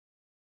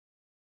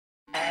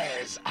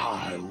as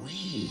are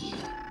we.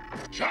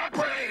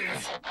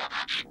 Shockwave!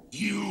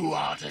 You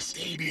are to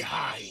stay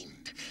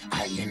behind.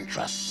 I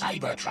entrust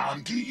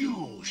Cybertron to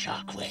you,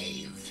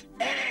 Shockwave.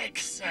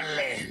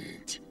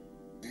 Excellent!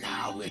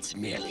 Now it's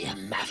merely a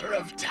matter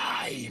of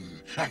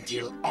time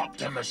until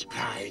Optimus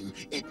Prime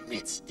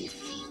admits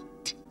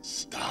defeat.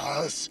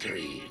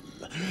 Starscream,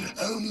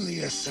 only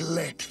a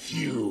select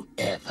few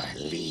ever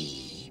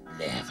leave.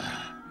 Never.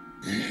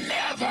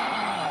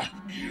 Never!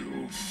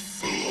 You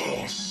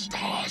fool,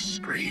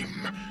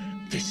 Starscream!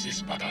 This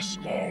is but a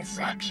small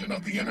fraction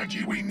of the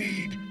energy we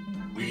need.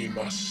 We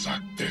must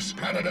suck this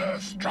planet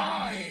Earth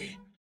dry.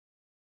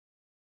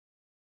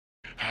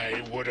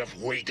 I would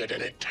have waited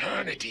an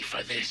eternity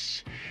for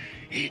this.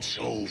 It's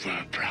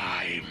over,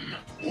 Prime.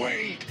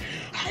 Wait,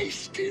 I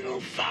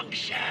still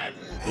function.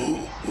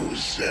 Who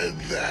said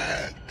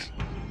that?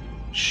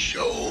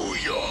 Show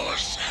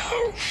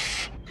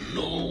yourself.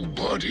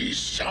 Nobody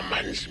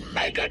summons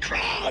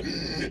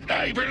Megatron.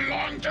 I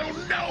belong to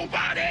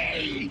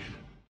nobody.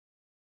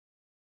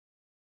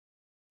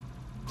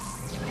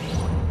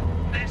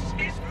 This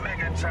is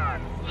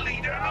Megatron,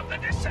 leader of the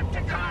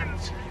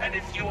Decepticons. And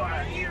if you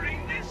are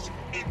hearing this,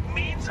 it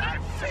means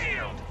I've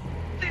failed.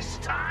 This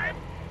time.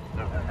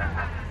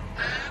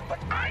 But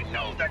I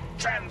know that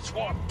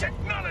transwarp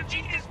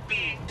technology is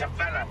being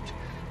developed.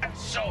 And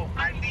so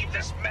I leave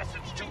this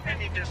message to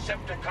any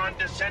Decepticon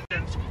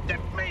descendants that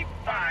may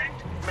find.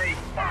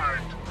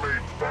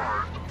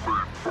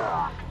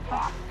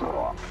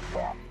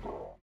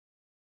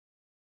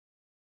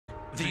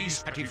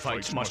 These petty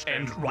fights must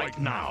end right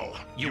now.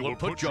 You will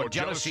put your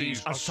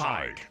jealousies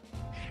aside.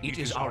 It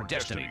is our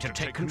destiny to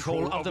take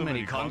control of the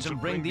Minicons and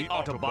bring the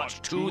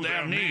Autobots to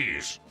their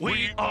knees.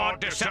 We are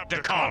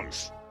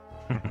Decepticons!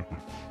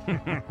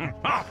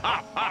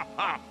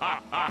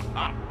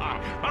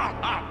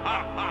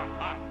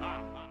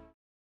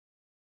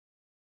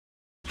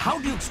 How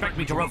do you expect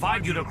me to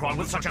revive Unicron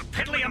with such a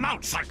piddly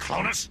amount,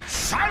 Cyclonus?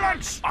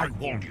 Silence! I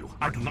warned you.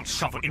 I do not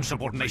suffer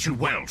insubordination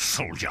well,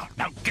 soldier.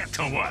 Now get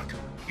to work.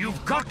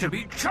 You've got to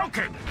be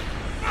joking!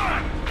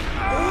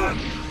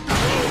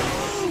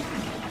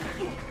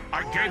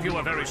 I gave you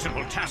a very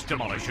simple task,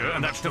 Demolisher,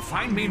 and that's to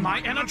find me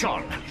my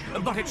Energon.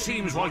 But it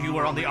seems while you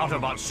were on the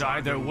Autobot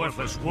side, their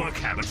worthless work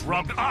habits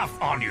rubbed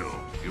off on you.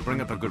 You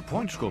bring up a good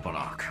point,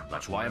 Scopolark.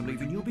 That's why I'm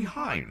leaving you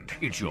behind.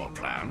 It's your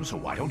plan, so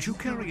why don't you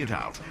carry it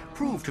out?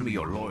 Prove to me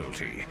your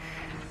loyalty.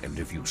 And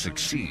if you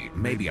succeed,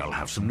 maybe I'll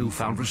have some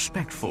newfound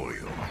respect for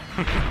you.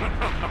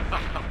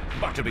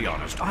 But to be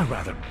honest, I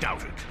rather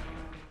doubt it.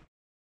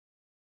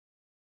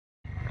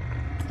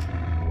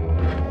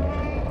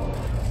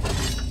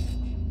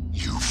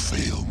 You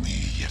fail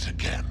me yet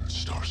again,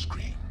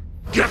 Starscream.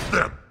 Get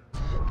them!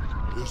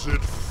 Is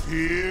it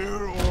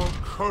fear or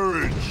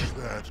courage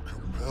that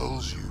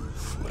compels you,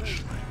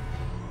 Fleshling?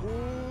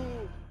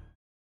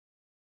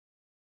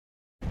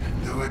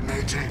 Though it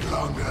may take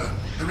longer,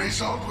 the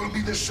result will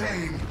be the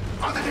same.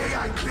 On the day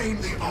I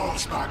claim the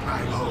Allspark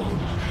my own,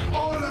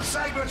 all of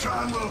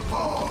Cybertron will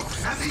fall,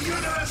 and the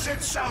universe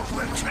itself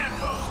will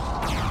tremble.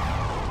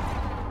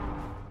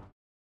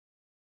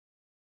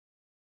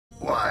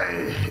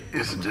 Why,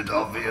 isn't it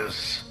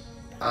obvious?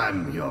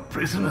 I'm your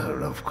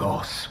prisoner, of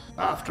course.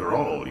 After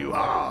all, you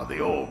are the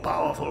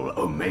all-powerful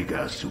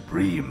Omega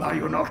Supreme, are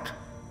you not?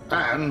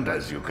 And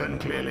as you can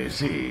clearly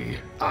see,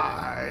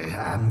 I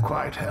am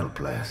quite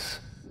helpless.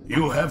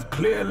 You have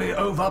clearly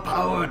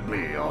overpowered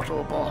me,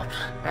 Autobot,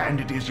 and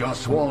it is your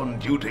sworn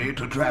duty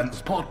to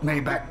transport me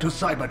back to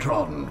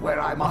Cybertron, where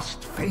I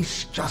must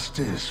face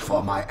justice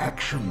for my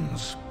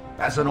actions.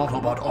 As an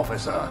Autobot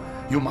officer,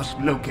 you must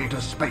locate a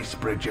space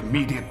bridge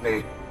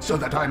immediately, so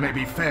that I may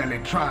be fairly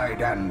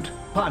tried and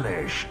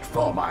punished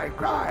for my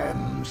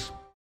crimes.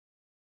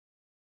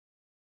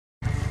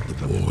 The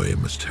boy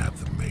must have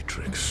the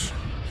Matrix.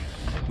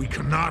 We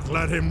cannot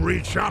let him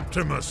reach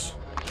Optimus!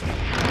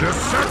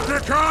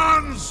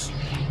 Decepticons!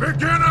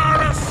 Begin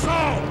our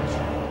assault!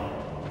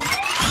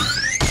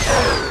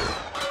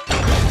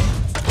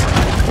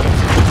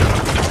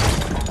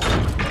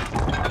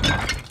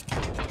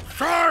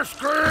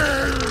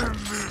 Starscream!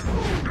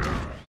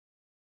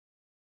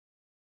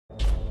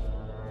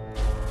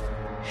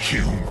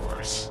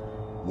 Humorous.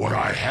 What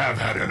I have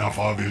had enough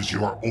of is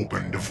your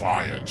open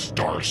defiance,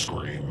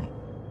 Starscream.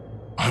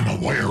 I'm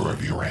aware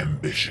of your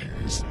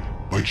ambitions,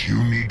 but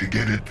you need to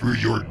get it through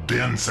your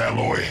dense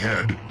alloy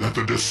head that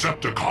the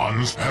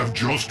Decepticons have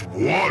just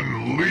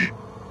one leap.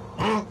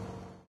 Huh?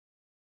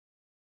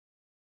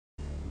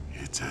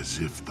 It's as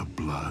if the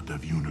blood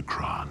of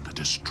Unicron the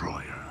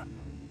Destroyer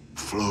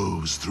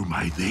flows through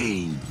my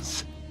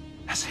veins,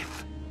 as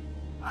if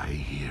I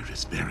hear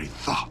his very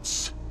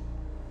thoughts.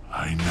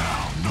 I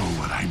now know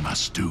what I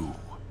must do.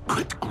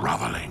 Quit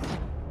groveling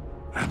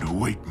and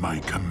await my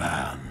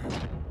command.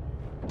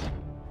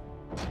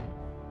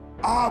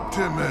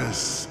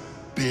 Optimus,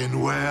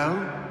 been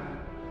well?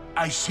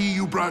 I see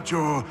you brought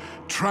your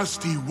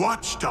trusty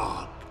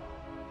watchdog.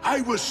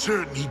 I was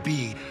certain he'd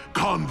be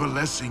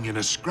convalescing in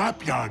a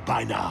scrapyard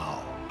by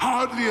now.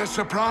 Hardly a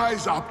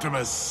surprise,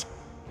 Optimus.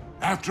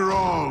 After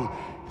all,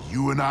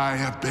 You and I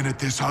have been at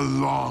this a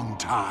long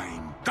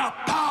time. The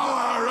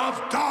power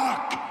of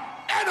Dark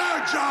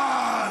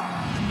Energon!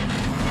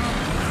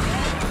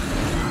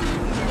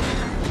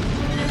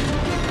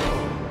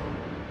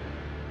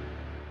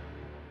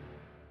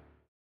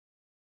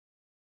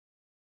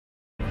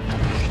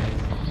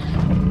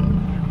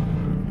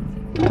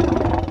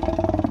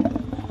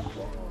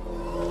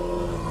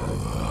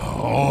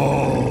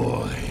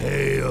 All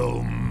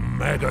hail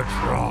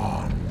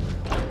Megatron.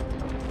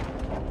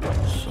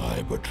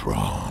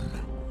 Cybertron,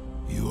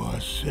 you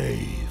are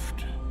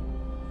saved.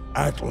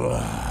 At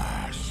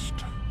last.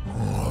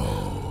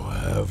 Oh,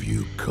 have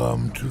you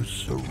come to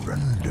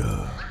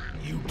surrender?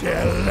 You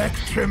dare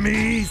lecture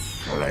me,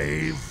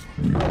 slave?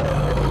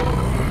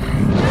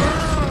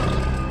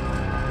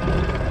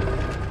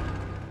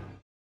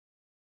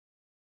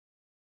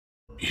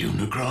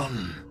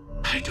 Unicron?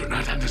 I do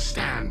not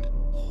understand.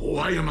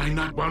 Why am I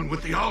not one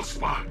with the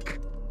Allspark?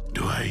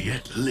 Do I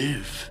yet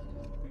live?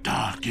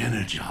 Dark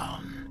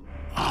Energon.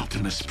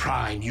 Optimus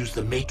Prime used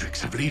the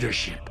Matrix of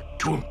Leadership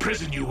to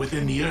imprison you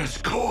within the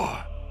Earth's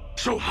core.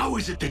 So how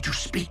is it that you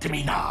speak to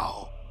me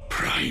now?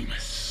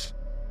 Primus.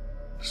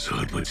 So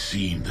it would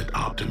seem that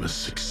Optimus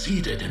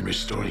succeeded in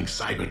restoring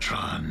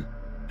Cybertron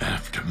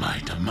after my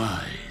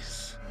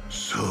demise.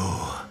 So,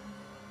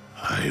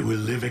 I will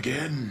live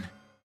again.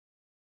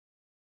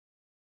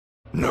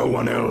 No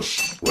one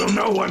else. Will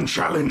no one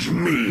challenge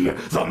me,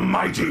 the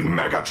mighty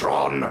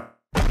Megatron?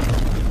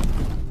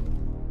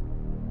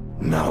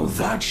 Now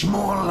that's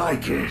more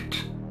like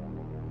it.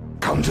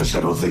 Come to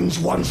settle things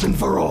once and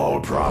for all,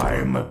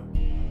 Prime.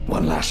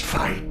 One last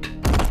fight.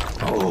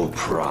 Oh,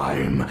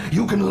 Prime,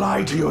 you can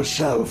lie to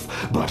yourself,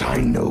 but I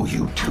know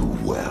you too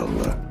well.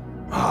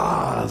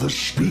 Ah, the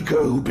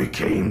speaker who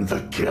became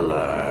the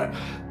killer.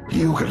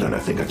 You could learn a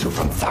thing or two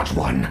from that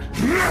one.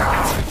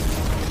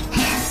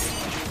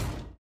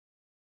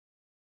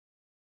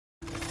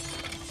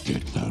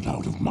 Get that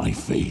out of my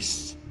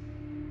face.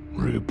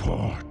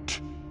 Report.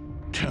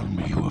 Tell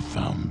me you have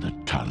found the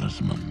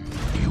talisman.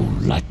 You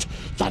let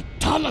the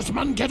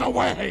talisman get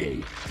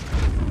away!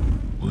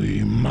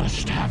 We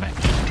must have it.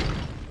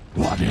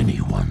 What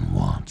anyone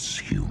wants,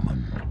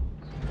 human.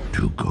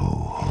 To go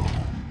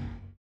home.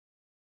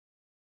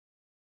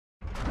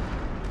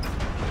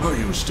 Are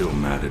you still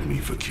mad at me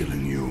for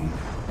killing you?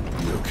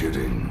 No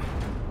kidding.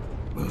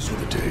 Those were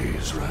the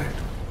days, right?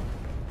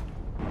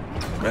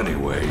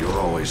 Anyway, you're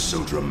always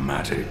so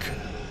dramatic.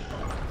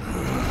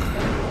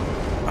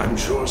 I'm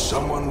sure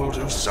someone will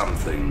do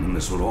something, and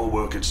this will all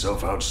work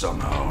itself out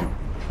somehow.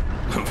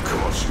 Of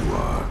course you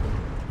are.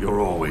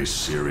 You're always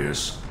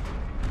serious.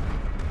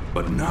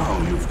 But now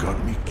you've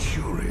got me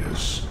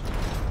curious.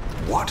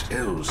 What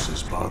else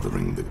is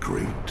bothering the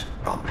great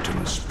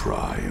Optimus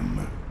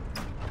Prime?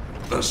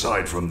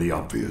 Aside from the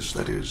obvious,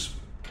 that is.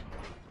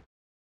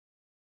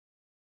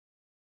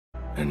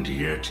 And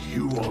yet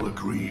you all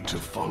agreed to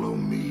follow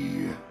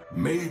me.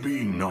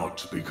 Maybe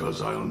not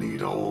because I'll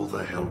need all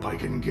the help I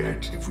can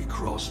get if we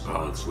cross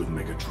paths with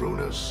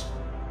Megatronus,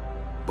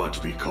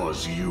 but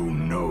because you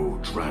know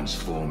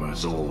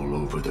Transformers all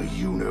over the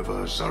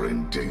universe are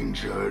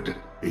endangered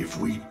if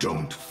we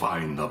don't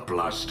find the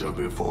blaster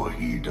before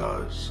he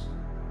does.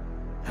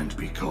 And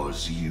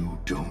because you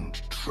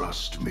don't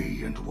trust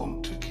me and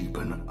want to keep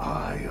an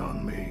eye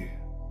on me.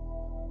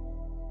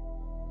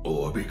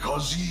 Or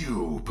because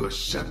you,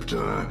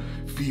 Perceptor,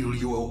 feel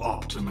you owe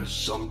Optimus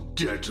some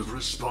debt of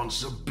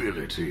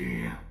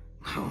responsibility.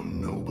 How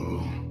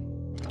noble.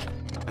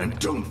 And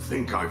don't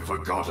think I've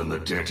forgotten the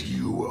debt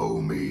you owe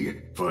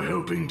me for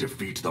helping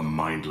defeat the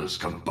mindless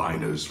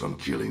combiners from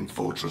killing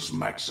Fortress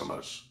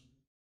Maximus.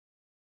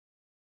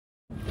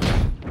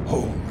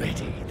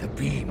 Already the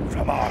beam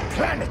from our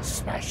planet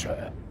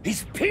smasher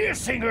is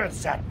piercing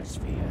Earth's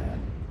atmosphere.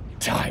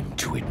 Time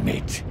to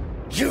admit,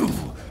 you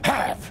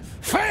have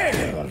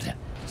failed!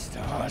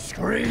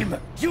 Starscream,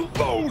 you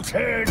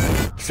bolted!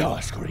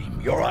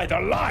 Starscream, you're either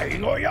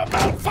lying or you're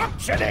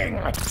malfunctioning!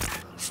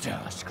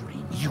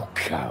 Starscream, you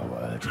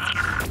coward!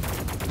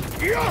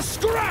 You're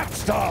scrapped,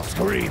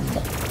 Starscream!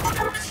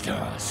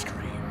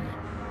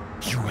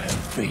 Starscream, you have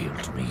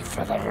failed me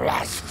for the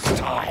last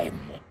time!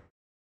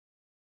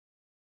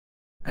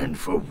 And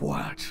for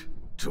what?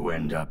 To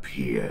end up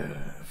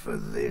here for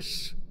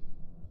this?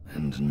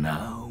 And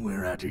now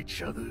we're at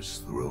each other's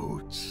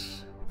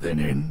throats. Then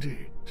end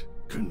it.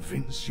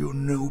 Convince your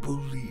noble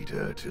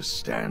leader to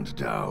stand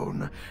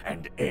down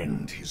and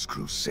end his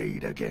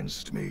crusade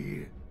against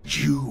me.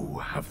 You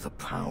have the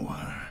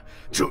power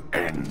to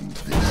end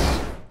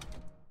this.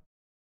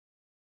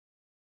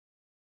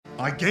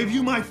 I gave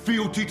you my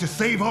fealty to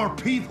save our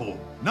people,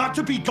 not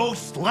to be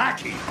Ghost's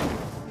lackey.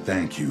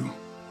 Thank you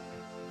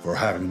for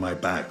having my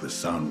back with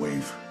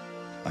Soundwave.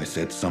 I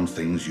said some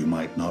things you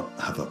might not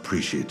have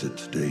appreciated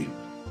today.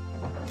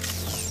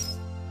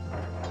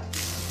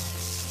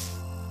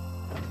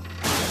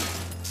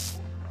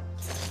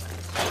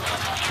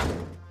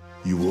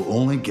 You will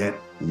only get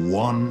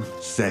 1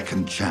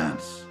 second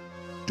chance.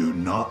 Do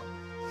not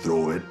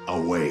throw it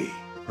away.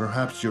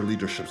 Perhaps your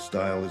leadership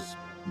style is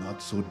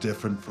not so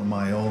different from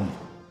my own.